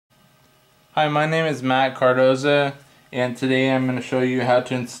Hi, my name is Matt Cardoza, and today I'm going to show you how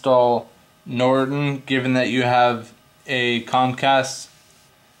to install Norton, given that you have a Comcast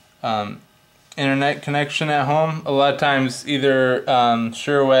internet connection at home. A lot of times either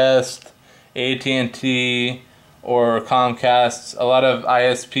SureWest, AT&T, or Comcast, a lot of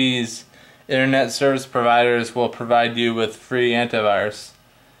ISPs, internet service providers, will provide you with free antivirus.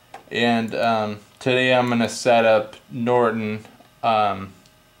 And today I'm going to set up Norton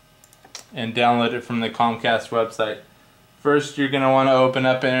and download it from the Comcast website. First, you're going to want to open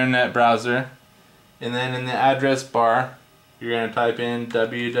up an internet browser, and then in the address bar you're going to type in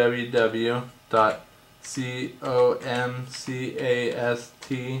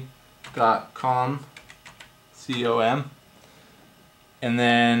www.comcast.com, and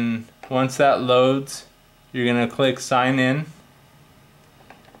then once that loads, you're going to click sign in,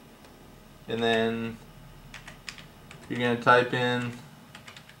 and then you're going to type in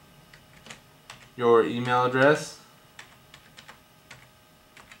your email address,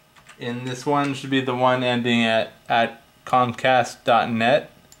 and this one should be the one ending at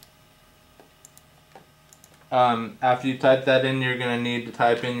comcast.net. After you type that in, you're going to need to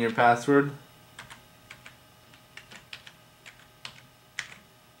type in your password.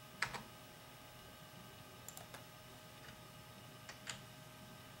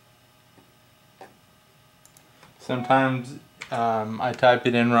 Sometimes I type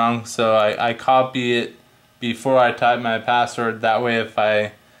it in wrong, so I copy it before I type my password. That way if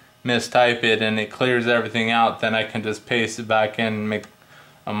I mistype it and it clears everything out, then I can just paste it back in and make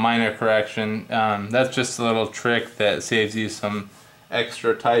a minor correction. That's just a little trick that saves you some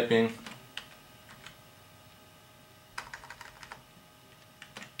extra typing.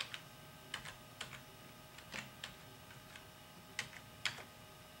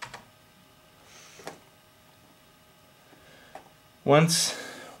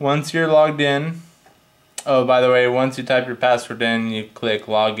 Once you're logged in, oh, by the way, once you type your password in, you click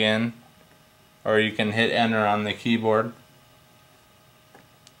login, or you can hit enter on the keyboard.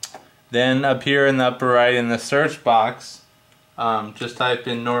 Then up here in the upper right in the search box, just type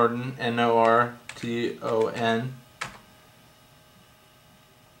in Norton, N-O-R-T-O-N.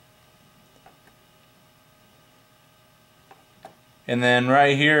 And then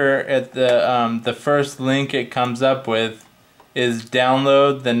right here at the first link it comes up with is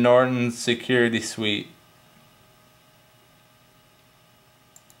download the Norton Security Suite.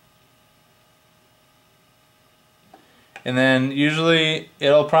 And then usually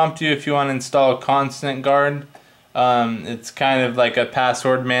it'll prompt you if you want to install Constant Guard. It's kind of like a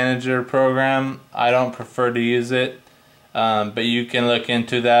password manager program. I don't prefer to use it, but you can look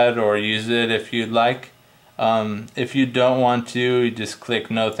into that or use it if you'd like. If you don't want to, you just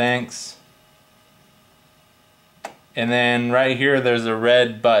click no thanks. And then right here there's a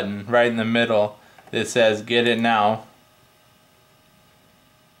red button right in the middle that says get it now.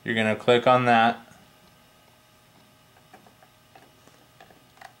 You're going to click on that.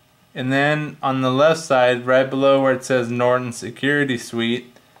 And then on the left side, right below where it says Norton Security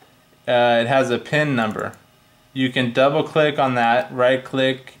Suite, it has a PIN number. You can double click on that, right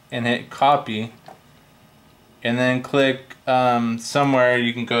click and hit copy, and then click somewhere.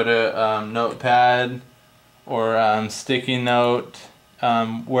 You can go to Notepad or sticky note,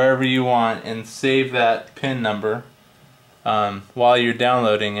 wherever you want, and save that PIN number while you're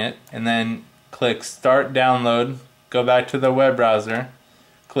downloading it, and then click start download. Go back to the web browser,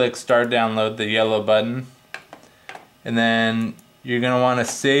 click start download, the yellow button, and then you're going to want to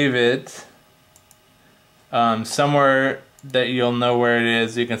save it somewhere that you'll know where it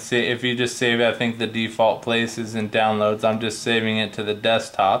is. You can see, if you just save it, I think the default place is in downloads. I'm just saving it to the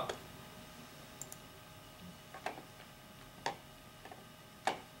desktop.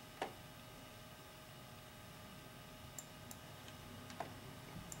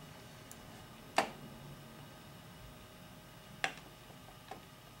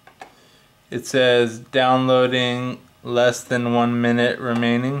 It says downloading, less than 1 minute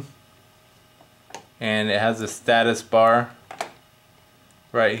remaining, and it has a status bar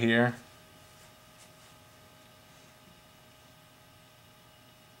right here.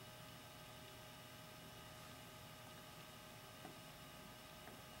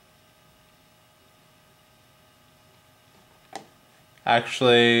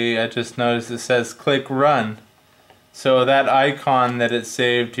 Actually, I just noticed it says click run. So that icon that it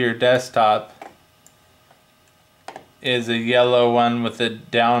saved to your desktop is a yellow one with a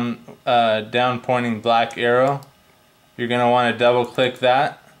down pointing black arrow. You're going to want to double click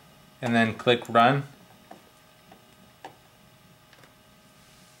that and then click run.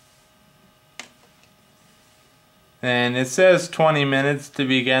 And it says 20 minutes to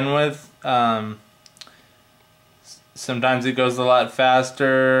begin with. Sometimes it goes a lot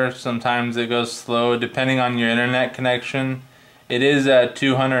faster, sometimes it goes slow, depending on your internet connection. It is a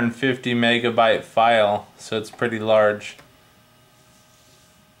 250 megabyte file, so it's pretty large.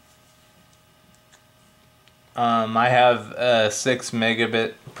 I have a 6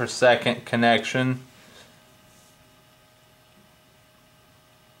 megabit per second connection.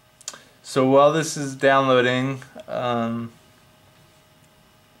 So while this is downloading, I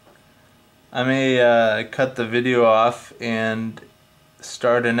may cut the video off and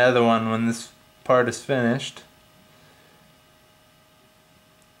start another one when this part is finished.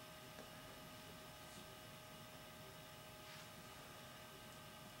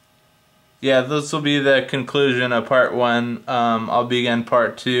 Yeah, this will be the conclusion of part 1. I'll begin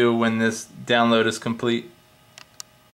part 2 when this download is complete.